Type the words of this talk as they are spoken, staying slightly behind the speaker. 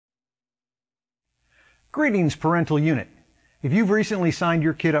Greetings, parental unit. If you've recently signed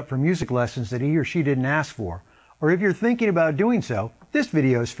your kid up for music lessons that he or she didn't ask for, or if you're thinking about doing so, this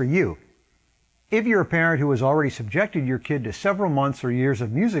video is for you. If you're a parent who has already subjected your kid to several months or years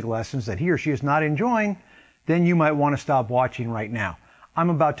of music lessons that he or she is not enjoying, then you might want to stop watching right now. I'm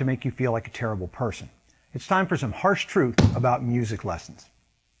about to make you feel like a terrible person. It's time for some harsh truth about music lessons.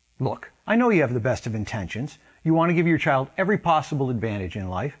 Look, I know you have the best of intentions. You want to give your child every possible advantage in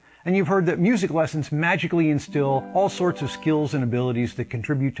life, and you've heard that music lessons magically instill all sorts of skills and abilities that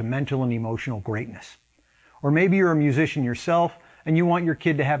contribute to mental and emotional greatness. Or maybe you're a musician yourself, and you want your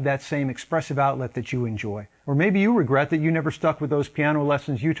kid to have that same expressive outlet that you enjoy. Or maybe you regret that you never stuck with those piano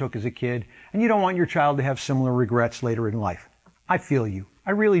lessons you took as a kid, and you don't want your child to have similar regrets later in life. I feel you.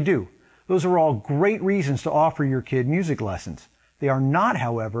 I really do. Those are all great reasons to offer your kid music lessons. They are not,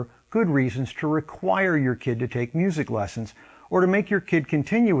 however, good reasons to require your kid to take music lessons or to make your kid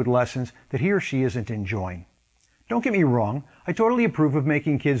continue with lessons that he or she isn't enjoying. Don't get me wrong, I totally approve of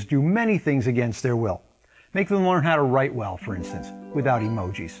making kids do many things against their will. Make them learn how to write well, for instance, without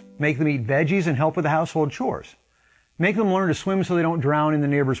emojis. Make them eat veggies and help with the household chores. Make them learn to swim so they don't drown in the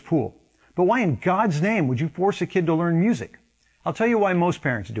neighbor's pool. But why in God's name would you force a kid to learn music? I'll tell you why most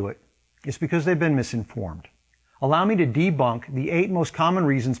parents do it. It's because they've been misinformed. Allow me to debunk the 8 most common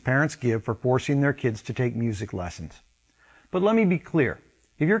reasons parents give for forcing their kids to take music lessons. But let me be clear.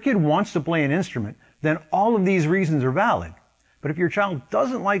 If your kid wants to play an instrument, then all of these reasons are valid. But if your child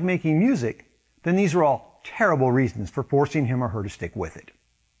doesn't like making music, then these are all terrible reasons for forcing him or her to stick with it.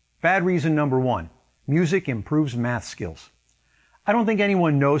 Bad reason number 1. Music improves math skills. I don't think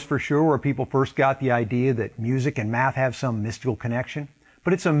anyone knows for sure where people first got the idea that music and math have some mystical connection,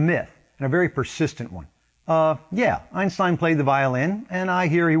 but it's a myth, and a very persistent one. Yeah, Einstein played the violin, and I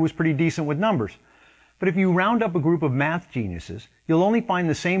hear he was pretty decent with numbers. But if you round up a group of math geniuses, you'll only find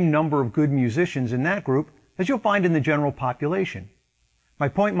the same number of good musicians in that group as you'll find in the general population. My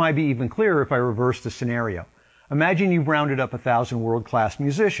point might be even clearer if I reverse the scenario. Imagine you've rounded up 1,000 world-class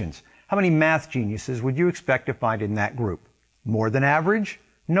musicians. How many math geniuses would you expect to find in that group? More than average?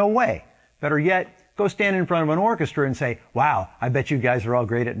 No way. Better yet, go stand in front of an orchestra and say, "Wow, I bet you guys are all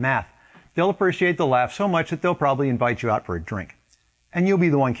great at math." They'll appreciate the laugh so much that they'll probably invite you out for a drink. And you'll be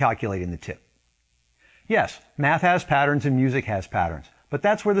the one calculating the tip. Yes, math has patterns and music has patterns, but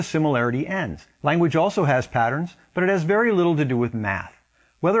that's where the similarity ends. Language also has patterns, but it has very little to do with math.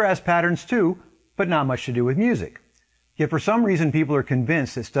 Weather has patterns too, but not much to do with music. Yet for some reason people are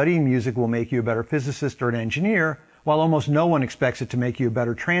convinced that studying music will make you a better physicist or an engineer, while almost no one expects it to make you a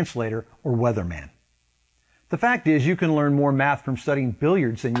better translator or weatherman. The fact is, you can learn more math from studying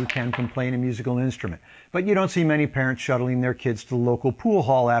billiards than you can from playing a musical instrument, but you don't see many parents shuttling their kids to the local pool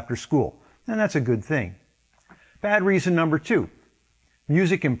hall after school, and that's a good thing. Bad reason number 2.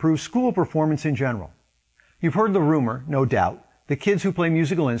 Music improves school performance in general. You've heard the rumor, no doubt, that kids who play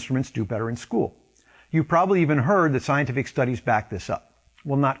musical instruments do better in school. You've probably even heard that scientific studies back this up.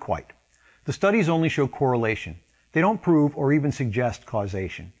 Well, not quite. The studies only show correlation. They don't prove or even suggest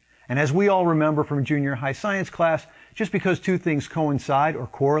causation. And as we all remember from junior high science class, just because 2 things coincide or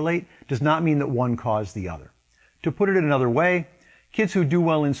correlate does not mean that one caused the other. To put it another way, kids who do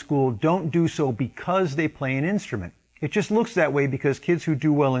well in school don't do so because they play an instrument. It just looks that way because kids who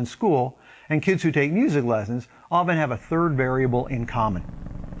do well in school and kids who take music lessons often have a third variable in common: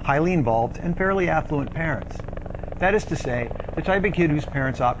 highly involved and fairly affluent parents. That is to say, the type of kid whose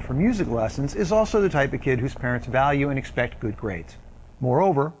parents opt for music lessons is also the type of kid whose parents value and expect good grades.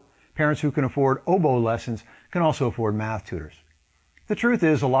 Moreover, parents who can afford oboe lessons can also afford math tutors. The truth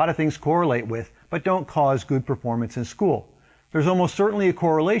is, a lot of things correlate with, but don't cause good performance in school. There's almost certainly a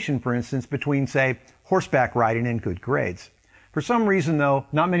correlation, for instance, between, say, horseback riding and good grades. For some reason, though,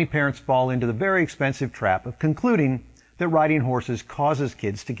 not many parents fall into the very expensive trap of concluding that riding horses causes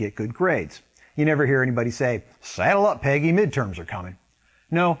kids to get good grades. You never hear anybody say, "Saddle up, Peggy, midterms are coming."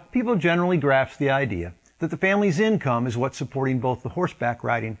 No, people generally grasp the idea that the family's income is what's supporting both the horseback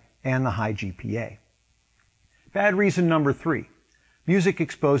riding and the high GPA. Bad reason number 3. Music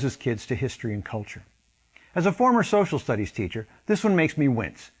exposes kids to history and culture. As a former social studies teacher, this one makes me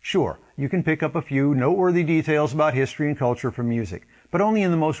wince. Sure, you can pick up a few noteworthy details about history and culture from music, but only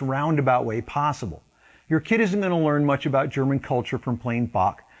in the most roundabout way possible. Your kid isn't going to learn much about German culture from playing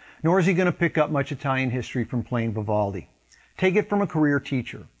Bach, nor is he going to pick up much Italian history from playing Vivaldi. Take it from a career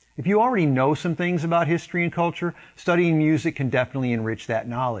teacher. If you already know some things about history and culture, studying music can definitely enrich that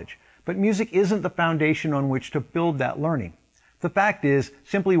knowledge. But music isn't the foundation on which to build that learning. The fact is,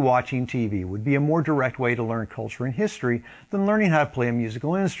 simply watching TV would be a more direct way to learn culture and history than learning how to play a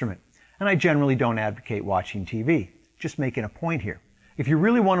musical instrument. And I generally don't advocate watching TV. Just making a point here. If you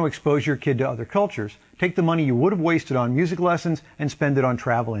really want to expose your kid to other cultures, take the money you would have wasted on music lessons and spend it on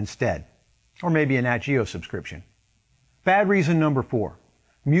travel instead. Or maybe a Nat Geo subscription. Bad reason number 4.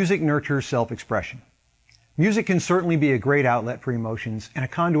 Music nurtures self-expression. Music can certainly be a great outlet for emotions and a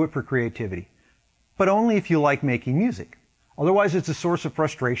conduit for creativity, but only if you like making music. Otherwise, it's a source of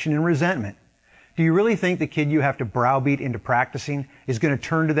frustration and resentment. Do you really think the kid you have to browbeat into practicing is going to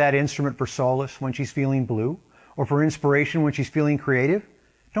turn to that instrument for solace when she's feeling blue, or for inspiration when she's feeling creative?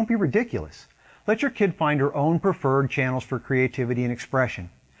 Don't be ridiculous. Let your kid find her own preferred channels for creativity and expression.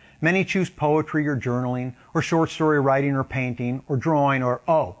 Many choose poetry or journaling, or short story writing or painting, or drawing, or,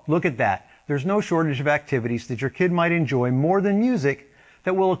 oh, look at that. There's no shortage of activities that your kid might enjoy more than music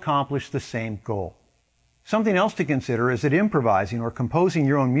that will accomplish the same goal. Something else to consider is that improvising or composing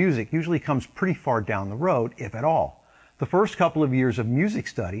your own music usually comes pretty far down the road, if at all. The first couple of years of music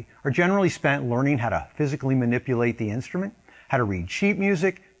study are generally spent learning how to physically manipulate the instrument, how to read sheet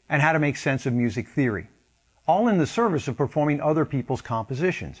music, and how to make sense of music theory. All in the service of performing other people's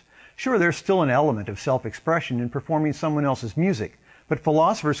compositions. Sure, there's still an element of self-expression in performing someone else's music, but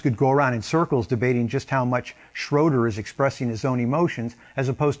philosophers could go around in circles debating just how much Schroeder is expressing his own emotions as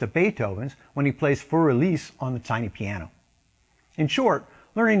opposed to Beethoven's when he plays Für Elise on the tiny piano. In short,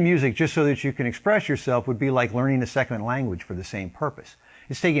 learning music just so that you can express yourself would be like learning a second language for the same purpose.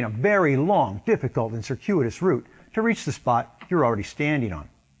 It's taking a very long, difficult, and circuitous route to reach the spot you're already standing on.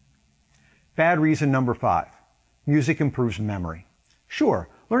 Bad reason number 5. Music improves memory. Sure,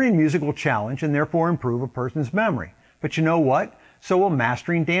 learning music will challenge and therefore improve a person's memory. But you know what? So will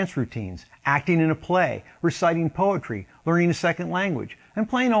mastering dance routines, acting in a play, reciting poetry, learning a second language, and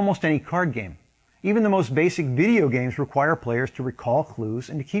playing almost any card game. Even the most basic video games require players to recall clues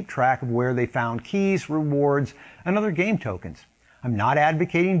and to keep track of where they found keys, rewards, and other game tokens. I'm not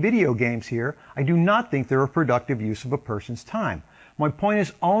advocating video games here. I do not think they're a productive use of a person's time. My point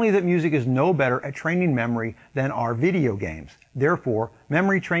is only that music is no better at training memory than are video games. Therefore,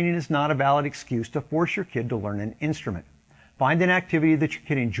 memory training is not a valid excuse to force your kid to learn an instrument. Find an activity that your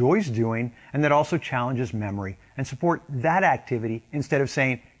kid enjoys doing and that also challenges memory, and support that activity instead of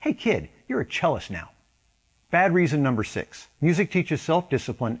saying, hey kid, you're a cellist now. Bad reason number 6. Music teaches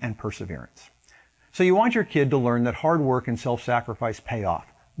self-discipline and perseverance. So you want your kid to learn that hard work and self-sacrifice pay off.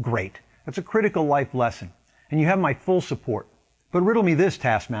 Great. That's a critical life lesson, and you have my full support. But riddle me this,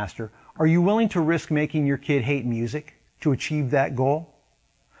 Taskmaster. Are you willing to risk making your kid hate music to achieve that goal?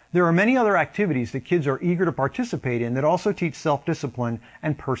 There are many other activities that kids are eager to participate in that also teach self-discipline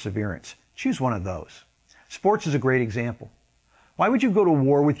and perseverance. Choose one of those. Sports is a great example. Why would you go to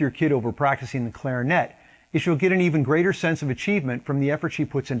war with your kid over practicing the clarinet if she'll get an even greater sense of achievement from the effort she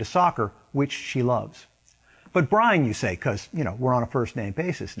puts into soccer, which she loves? But Brian, you say, because, we're on a first-name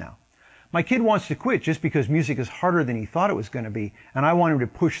basis now. My kid wants to quit just because music is harder than he thought it was going to be, and I want him to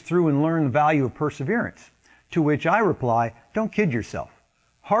push through and learn the value of perseverance. To which I reply, don't kid yourself.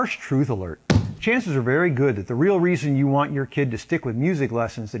 Harsh truth alert. Chances are very good that the real reason you want your kid to stick with music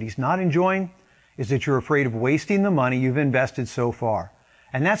lessons that he's not enjoying is that you're afraid of wasting the money you've invested so far.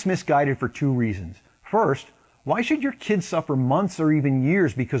 And that's misguided for 2 reasons. First, why should your kid suffer months or even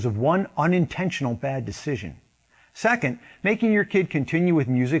years because of one unintentional bad decision? Second, making your kid continue with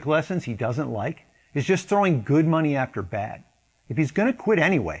music lessons he doesn't like is just throwing good money after bad. If he's going to quit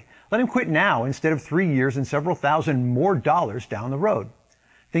anyway, let him quit now instead of 3 years and several thousand more dollars down the road.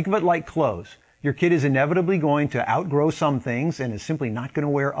 Think of it like clothes. Your kid is inevitably going to outgrow some things and is simply not going to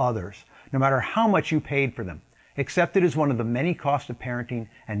wear others, no matter how much you paid for them. Accept it as one of the many costs of parenting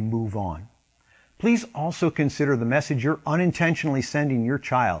and move on. Please also consider the message you're unintentionally sending your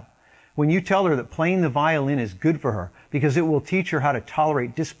child when you tell her that playing the violin is good for her because it will teach her how to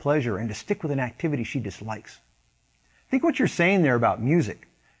tolerate displeasure and to stick with an activity she dislikes. Think what you're saying there about music.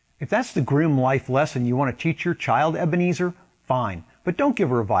 If that's the grim life lesson you want to teach your child, Ebenezer, fine. But don't give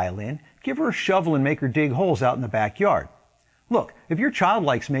her a violin. Give her a shovel and make her dig holes out in the backyard. Look, if your child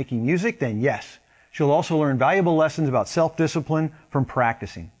likes making music, then yes, she'll also learn valuable lessons about self-discipline from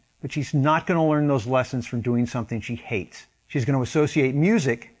practicing. But she's not going to learn those lessons from doing something she hates. She's going to associate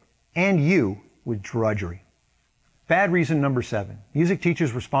music and you with drudgery. Bad reason number 7. Music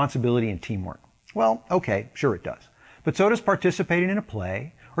teaches responsibility and teamwork. Well, okay, sure it does. But so does participating in a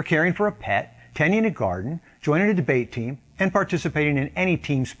play, or caring for a pet, tending a garden, joining a debate team, and participating in any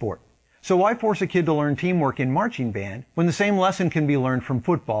team sport. So why force a kid to learn teamwork in marching band when the same lesson can be learned from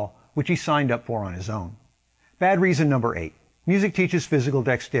football, which he signed up for on his own? Bad reason number 8. Music teaches physical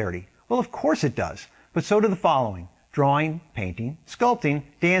dexterity. Well, of course it does, but so do the following: drawing, painting, sculpting,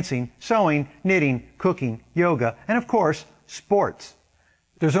 dancing, sewing, knitting, cooking, yoga, and of course, sports.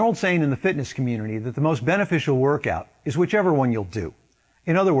 There's an old saying in the fitness community that the most beneficial workout is whichever one you'll do.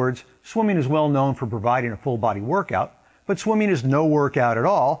 In other words, swimming is well known for providing a full body workout, but swimming is no workout at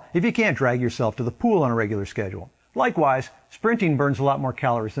all if you can't drag yourself to the pool on a regular schedule. Likewise, sprinting burns a lot more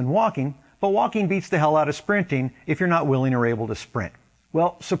calories than walking, but walking beats the hell out of sprinting if you're not willing or able to sprint.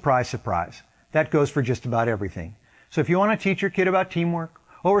 Well, surprise, surprise. That goes for just about everything. So if you want to teach your kid about teamwork,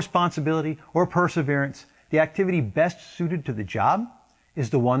 or responsibility, or perseverance, the activity best suited to the job is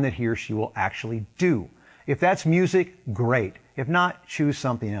the one that he or she will actually do. If that's music, great. If not, choose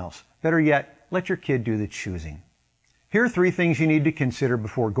something else. Better yet, let your kid do the choosing. Here are 3 things you need to consider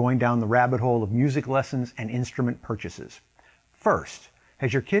before going down the rabbit hole of music lessons and instrument purchases. First,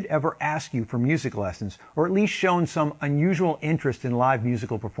 has your kid ever asked you for music lessons, or at least shown some unusual interest in live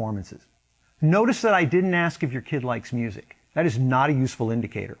musical performances? Notice that I didn't ask if your kid likes music. That is not a useful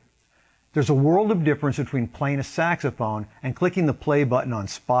indicator. There's a world of difference between playing a saxophone and clicking the play button on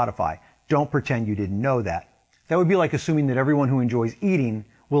Spotify. Don't pretend you didn't know that. That would be like assuming that everyone who enjoys eating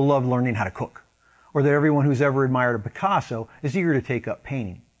will love learning how to cook, or that everyone who's ever admired a Picasso is eager to take up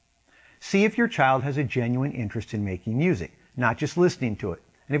painting. See if your child has a genuine interest in making music, not just listening to it.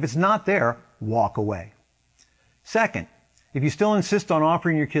 And if it's not there, walk away. Second, if you still insist on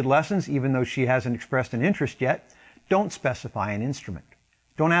offering your kid lessons even though she hasn't expressed an interest yet, don't specify an instrument.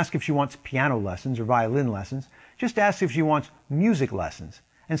 Don't ask if she wants piano lessons or violin lessons. Just ask if she wants music lessons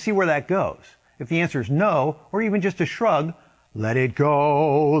and see where that goes. If the answer is no, or even just a shrug, let it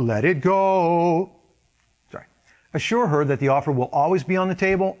go, let it go. Assure her that the offer will always be on the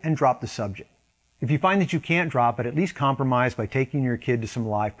table and drop the subject. If you find that you can't drop it, at least compromise by taking your kid to some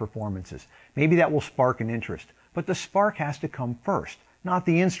live performances. Maybe that will spark an interest. But the spark has to come first, not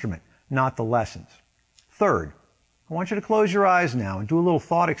the instrument, not the lessons. Third, I want you to close your eyes now and do a little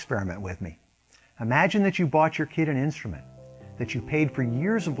thought experiment with me. Imagine that you bought your kid an instrument, that you paid for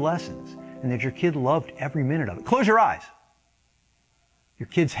years of lessons, and that your kid loved every minute of it. Close your eyes. Your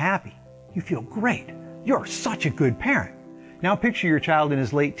kid's happy. You feel great. You're such a good parent. Now picture your child in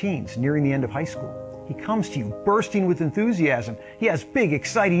his late teens, nearing the end of high school. He comes to you bursting with enthusiasm. He has big,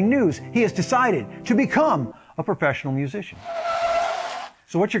 exciting news. He has decided to become a professional musician.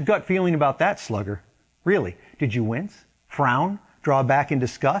 So what's your gut feeling about that, slugger? Really, did you wince, frown, draw back in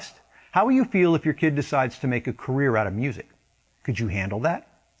disgust? How will you feel if your kid decides to make a career out of music? Could you handle that?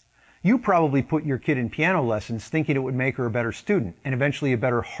 You probably put your kid in piano lessons thinking it would make her a better student and eventually a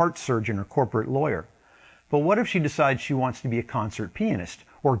better heart surgeon or corporate lawyer. But what if she decides she wants to be a concert pianist,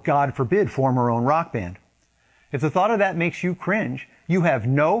 or God forbid, form her own rock band? If the thought of that makes you cringe, you have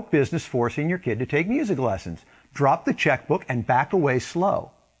no business forcing your kid to take music lessons. Drop the checkbook and back away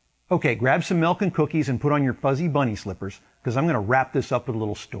slow. Okay, grab some milk and cookies and put on your fuzzy bunny slippers, because I'm going to wrap this up with a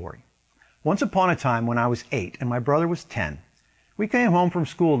little story. Once upon a time when I was 8 and my brother was 10, we came home from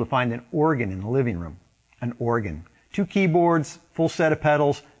school to find an organ in the living room. An organ. 2 keyboards, full set of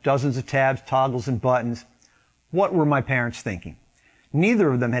pedals, dozens of tabs, toggles, and buttons. What were my parents thinking?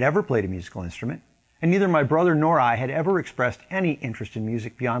 Neither of them had ever played a musical instrument, and neither my brother nor I had ever expressed any interest in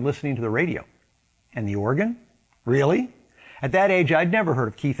music beyond listening to the radio. And the organ? Really? At that age, I'd never heard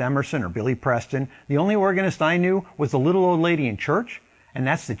of Keith Emerson or Billy Preston. The only organist I knew was the little old lady in church, and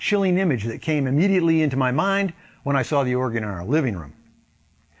that's the chilling image that came immediately into my mind when I saw the organ in our living room.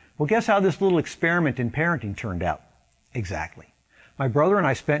 Well, guess how this little experiment in parenting turned out? Exactly. My brother and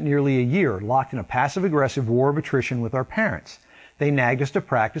I spent nearly a year locked in a passive-aggressive war of attrition with our parents. They nagged us to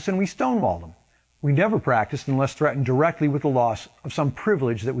practice and we stonewalled them. We never practiced unless threatened directly with the loss of some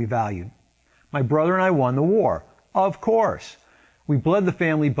privilege that we valued. My brother and I won the war. Of course. We bled the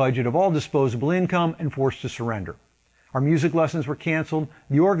family budget of all disposable income and forced to surrender. Our music lessons were canceled,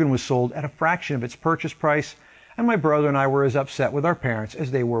 the organ was sold at a fraction of its purchase price, and my brother and I were as upset with our parents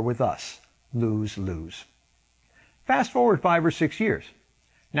as they were with us. Lose-lose. Fast forward 5 or 6 years.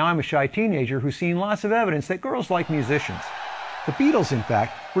 Now I'm a shy teenager who's seen lots of evidence that girls like musicians. The Beatles, in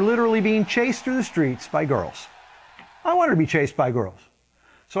fact, were literally being chased through the streets by girls. I wanted to be chased by girls.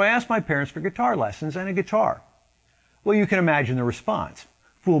 So I asked my parents for guitar lessons and a guitar. Well, you can imagine the response.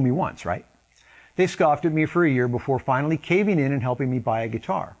 Fool me once, right? They scoffed at me for a year before finally caving in and helping me buy a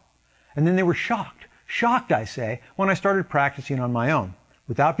guitar. And then they were shocked, I say, when I started practicing on my own,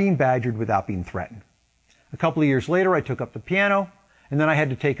 without being badgered, without being threatened. A couple of years later, I took up the piano, and then I had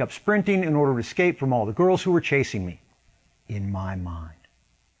to take up sprinting in order to escape from all the girls who were chasing me. In my mind.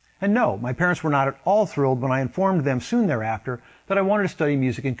 And no, my parents were not at all thrilled when I informed them soon thereafter that I wanted to study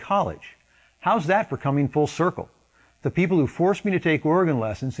music in college. How's that for coming full circle? The people who forced me to take organ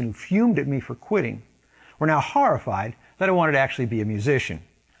lessons and who fumed at me for quitting were now horrified that I wanted to actually be a musician.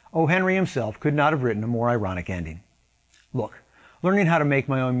 O. Henry himself could not have written a more ironic ending. Look, learning how to make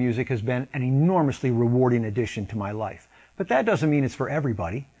my own music has been an enormously rewarding addition to my life, But that doesn't mean it's for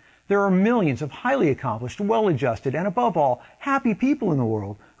everybody. There are millions of highly accomplished, well-adjusted, and above all, happy people in the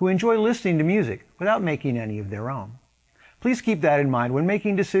world who enjoy listening to music without making any of their own. Please keep that in mind when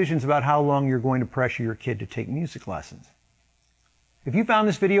making decisions about how long you're going to pressure your kid to take music lessons. If you found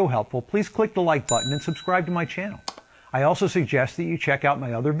this video helpful, please click the like button and subscribe to my channel. I also suggest that you check out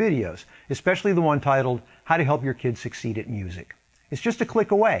my other videos, especially the one titled, How to Help Your Kids Succeed at Music. It's just a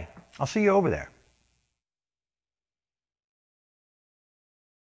click away. I'll see you over there.